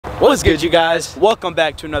What's good, you guys? Welcome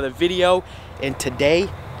back to another video, and today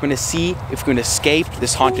we're gonna see if we're gonna escape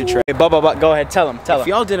this haunted trail. Hey, go ahead, tell them. If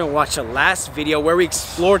y'all didn't watch the last video where we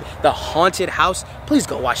explored the haunted house, please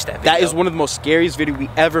go watch that video. That is one of the most scariest videos we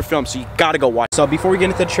ever filmed, so you gotta go watch. So before we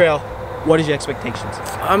get into the trail, what is your expectations?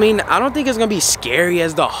 I mean, I don't think it's gonna be scary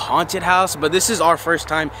as the haunted house, but this is our first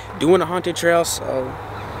time doing a haunted trail, so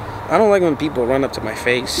I don't like when people run up to my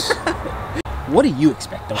face. What do you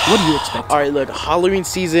expect, though? What do you expect? All right, look, Halloween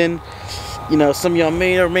season. You know, some of y'all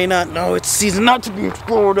may or may not know it's season not to be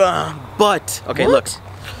explored. But okay, what? look.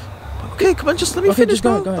 Okay, come on, just let me finish. Just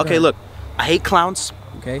go ahead. Okay, look, I hate clowns.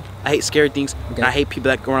 Okay. I hate scary things. Okay. And I hate people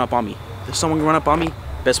that run up on me. If someone run up on me,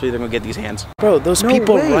 best believe they're gonna get these hands. Bro, those No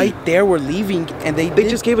people way. right there were leaving, and they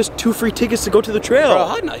Just gave us 2 free tickets to go to the trail. Bro,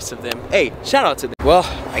 how nice of them. Hey, shout out to them. Well,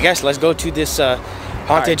 I guess let's go to this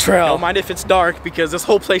haunted trail. Don't mind if it's dark, because this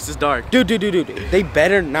whole place is dark. Dude. They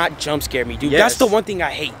better not jump scare me, dude. Yes. That's the one thing I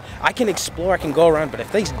hate. I can explore, I can go around, but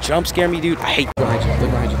if they jump scare me, dude, I hate. Look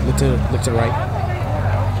behind you. Look to the right.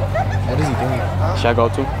 What is he doing? Should I go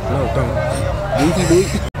to? No, don't. Boy.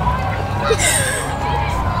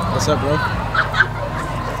 What's up, bro?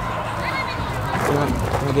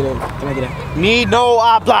 Can I get in? Me no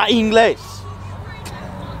habla inglés.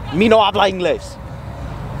 Me no habla inglés.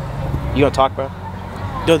 You gonna talk, bro?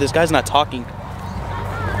 Dude, this guy's not talking.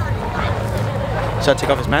 Should I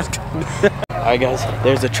take off his mask? Alright, guys,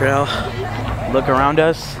 there's the trail. Look around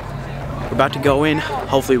us. We're about to go in.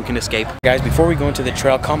 Hopefully we can escape. Guys, before we go into the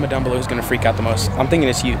trail, comment down below who's gonna freak out the most. I'm thinking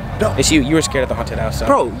it's you. No. It's you. You were scared of the haunted house. So.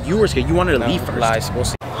 Bro, you were scared. You wanted to No, leave first. lies. We'll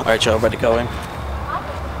see. Alright, y'all, ready to go in.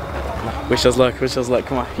 Wish us luck. Wish us luck.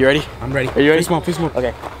 Come on. You ready? I'm ready. Are you ready? Please move.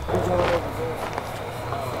 Okay.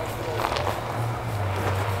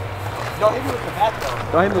 Don't hit me with the bat, though.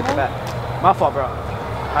 Don't hit me with the bat. My fault, bro. I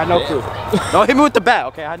had no clue. Don't hit me with the bat,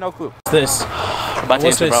 okay? I had no clue. What's this? About to What's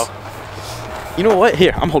answer, this? bro. You know what?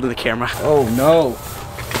 Here, I'm holding the camera. Oh no.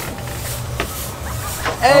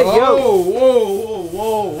 Hey, Whoa.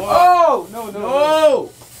 Oh! No.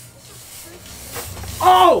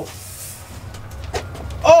 Oh!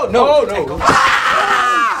 Oh, no.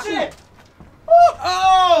 Ah! Shit!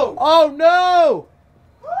 Oh! Oh, no!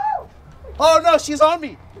 Oh, no, she's on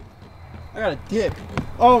me. I got a dip.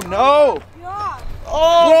 Oh, no. Yeah.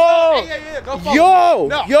 Oh! Yeah. Go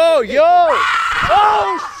Yo!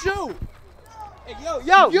 Oh, shoot! Hey, Yo!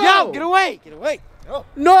 Get away!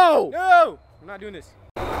 No! I'm not doing this.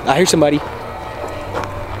 I hear somebody.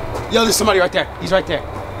 Yo, there's somebody right there. He's right there.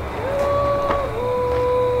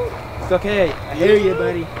 It's okay. I hear you,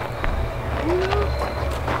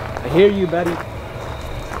 buddy.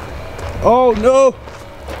 Oh, no.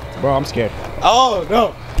 Bro, I'm scared. Oh,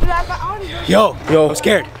 no. Yo, I'm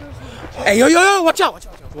scared. Hey, yo, watch out.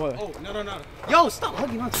 What? Oh, no. Yo, stop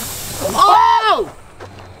hugging on. Oh!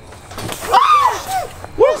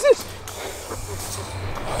 What is this?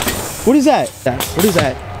 What is that? What is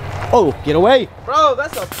that? Oh, get away. Bro,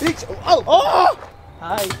 that's a big... Oh!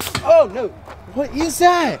 Hi. Oh, no. What is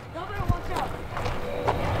that?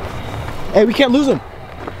 Hey, we can't lose him.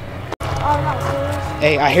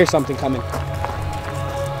 Hey, I hear something coming.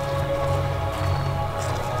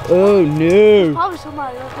 Oh no. Probably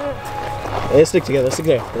somebody right there. Hey, let's stick together.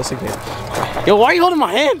 Yo, why are you holding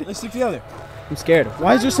my hand? Let's stick together. I'm scared.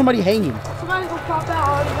 Why is there somebody hanging? Somebody go pop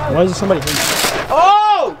out already. Why is there somebody hanging?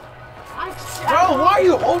 Oh! Bro, why are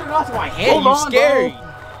you holding on to my hand? Hold You on, scary.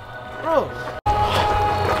 Bro. Oh my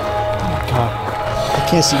god. I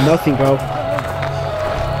can't see nothing, bro.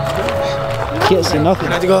 I can't see nothing.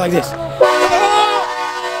 I have to go like this.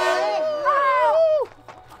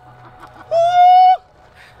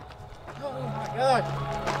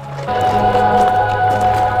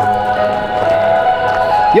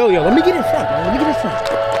 Yo, let me get in front, bro.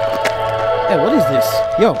 Hey, what is this?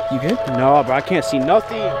 Yo, you good? No, bro, I can't see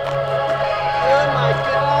nothing. Oh my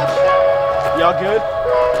gosh. Y'all good?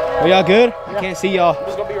 Oh, y'all good? I can't see y'all. I'm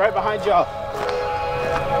just gonna be right behind y'all.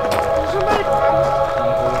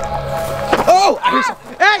 Oh! I hear some.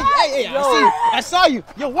 Hey! Yo. I saw you.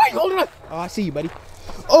 Yo, why are you holding on? Oh, I see you, buddy.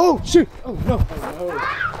 Oh, shoot. Oh, no.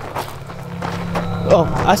 Oh,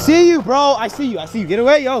 I see you, bro. I see you. Get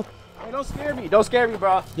away, yo. Hey, don't scare me,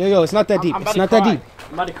 bro. Yo, it's not that deep. It's not that deep.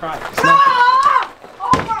 I'm about to cry. Oh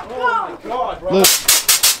my god. Oh my god, bro. Look.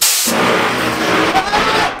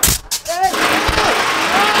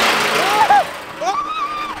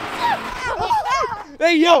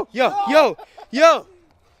 Hey, yo.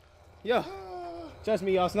 Trust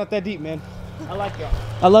me, y'all. It's not that deep, man. I like y'all.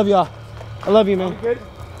 I love y'all. I love you, man. Good?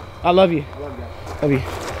 I love you. I love y'all. Love you.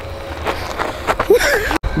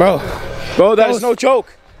 Bro, That was no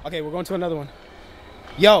joke. okay, we're going to another one.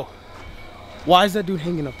 Yo, Why is that dude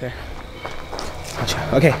hanging up there?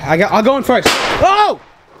 Gotcha. Okay, I'll go in first. Oh!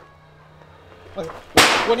 Okay.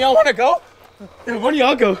 When y'all wanna go? When do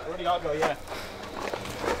y'all go? Where do y'all go? Yeah.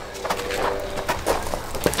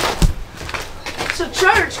 It's a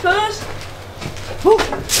church, cuz.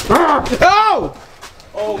 Oh!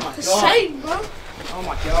 Oh my It's god. Satan, bro. Oh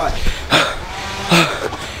my god.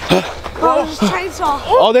 Oh, there's a chainsaw.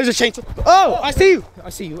 Oh, there's a chainsaw. Oh, I see you. I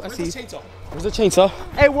see you. I see you. Chainsaw. There's a chainsaw.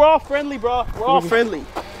 Hey, we're all friendly, bro. We're all friendly.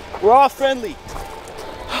 We're all friendly.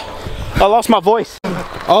 I lost my voice.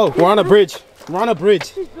 Oh, we're on a bridge. We're on a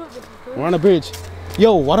bridge. We're on a bridge.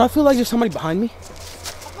 Yo, why do I feel like there's somebody behind me?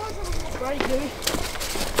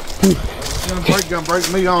 Gonna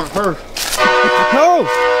break me on it first. No!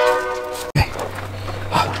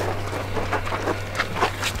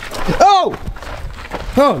 Oh!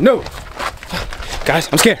 Oh, no! Guys,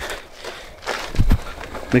 I'm scared.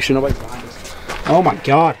 Make sure nobody's behind us. Oh my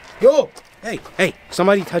god. Yo! Hey,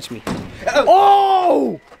 somebody touch me.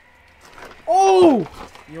 Oh! Oh!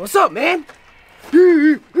 Yo, what's up, man?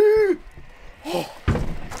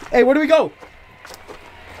 Hey, where do we go?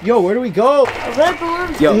 Yo, where do we go? Red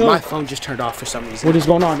balloons. Yo, Yo. my phone just turned off for some reason. What is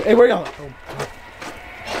going on? Hey, where y'all?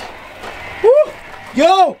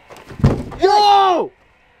 Yo! Yo!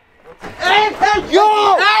 Hey!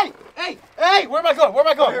 Yo! Hey! Where am I going? Where am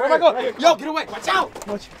I going? Where am I going? Yo, get away! Watch out!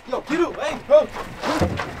 Yo, get away! Hey, bro!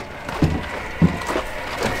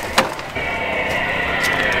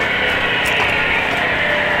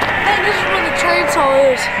 Hey, this is where the chainsaw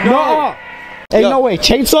is. No! Hey, Yo. no way!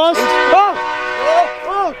 Chainsaws?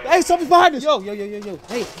 Oh! Hey, something's behind us! Yo!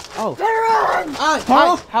 Hey! Oh! Better run.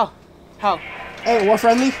 Huh? How? Hey, we're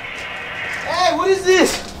friendly? Hey, what is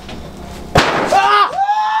this? Ah!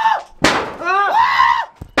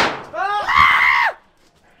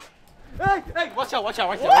 Hey, watch out.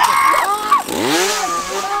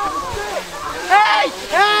 Hey!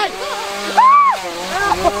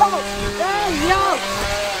 Yo!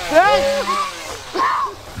 Hey!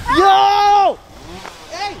 Whoa!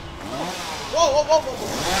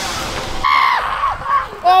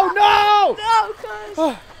 Oh no! No, cuz.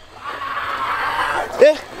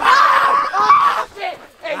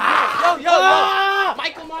 Yo!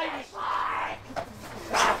 Michael Myers.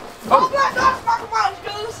 Oh my God, Michael Myers,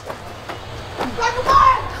 cuz. Michael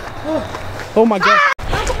Myers. Oh my god.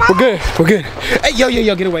 Michael Myers. We're good. Hey, yo,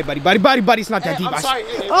 get away, buddy. It's not that deep. I'm sorry.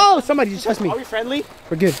 Hey, Oh, somebody just touched me. are we friendly?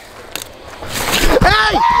 We're good.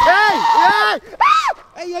 Hey!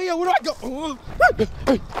 Hey, yo, where do I go?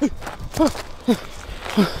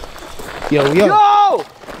 Yo!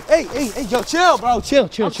 Hey, yo, chill, bro. Chill.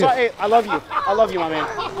 I'm sorry. Hey, I love you, my man.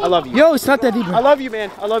 I love you. Yo, it's not that deep. I love you,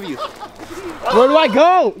 man. I love you. Where do I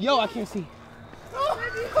go? Yo, I can't see. Help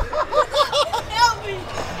me.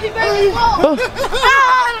 He made me fall.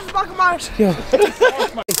 Ah, that's Michael Myers. Yo.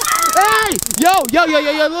 Hey! Yo,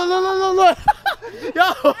 look.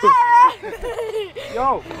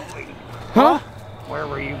 Yo. Huh? Where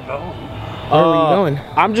were you going? Where were you going?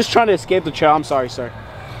 I'm just trying to escape the trail. I'm sorry, sir.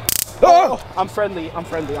 Oh! I'm friendly.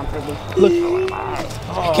 Look.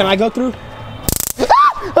 Can I go through?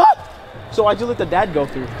 So why'd you let the dad go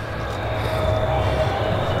through?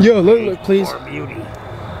 Yo, look, please. For beauty.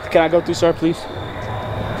 Can I go through, sir, please?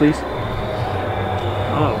 Please.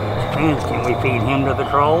 Oh, Chance, can we feed him to the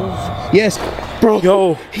trolls? Yes, bro.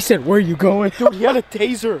 Yo, he said, "Where are you going?" Dude, he had a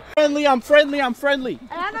taser. I'm friendly. And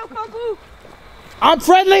I know Kung Fu. I'm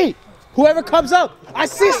friendly. Whoever comes up, I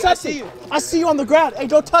see something. I see you on the ground. Hey,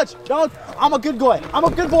 don't touch. Don't. I'm a good boy.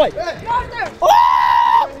 Not there.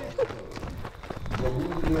 Ah!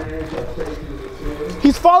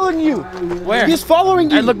 He's following you. Where? He's following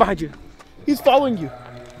you. Hey, look behind you. He's following you.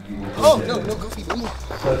 Oh, no, Goofy.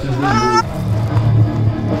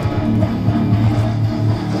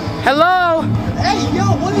 Hello. Hey, yo,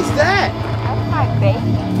 what is that? That's my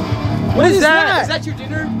baby. What is that? Is that your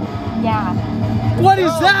dinner? Yeah. What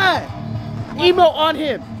is that? Emo on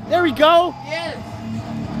him. There we go. Yes.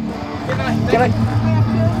 Can I?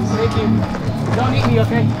 Thank you. Don't eat me,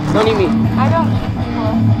 okay? Don't eat me. I don't eat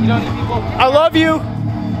people. You don't eat people. I love you.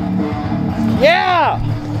 Yeah.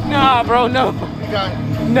 Nah, bro, no.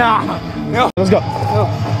 Nah. No. Let's go.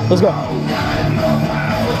 Let's go.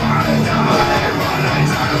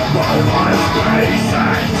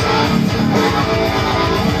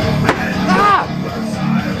 Ah!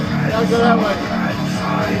 Gotta go that way.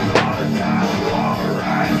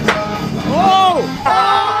 Oh! Oh!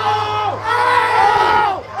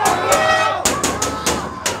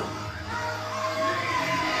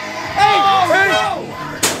 Oh!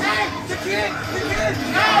 Hey! The kid!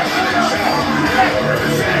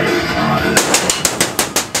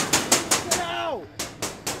 No!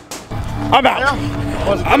 I'm out.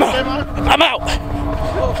 I'm out. I'm out.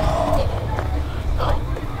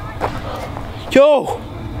 Yo.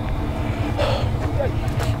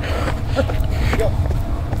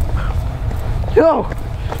 Yo.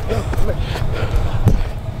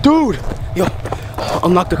 Dude. Yo.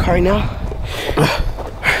 Unlock the car right now.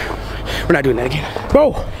 We're not doing that again.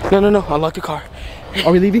 Bro. No. Unlock the car.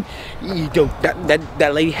 Are we leaving? Yo,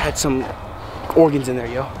 that lady had some organs in there,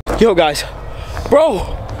 yo. Yo, guys.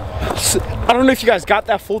 Bro. I don't know if you guys got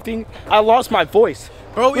that full thing. I lost my voice.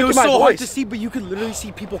 Bro, it was so hard to see, but you could literally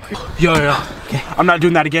see people. Yo. Okay. I'm not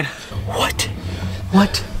doing that again. What?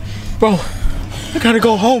 Bro, I gotta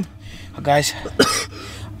go home. Oh, guys,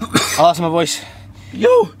 I lost my voice.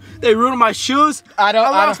 Yo, they ruined my shoes. I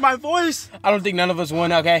lost my voice. I don't think none of us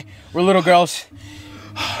won, okay? We're little girls.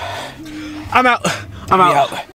 I'm out.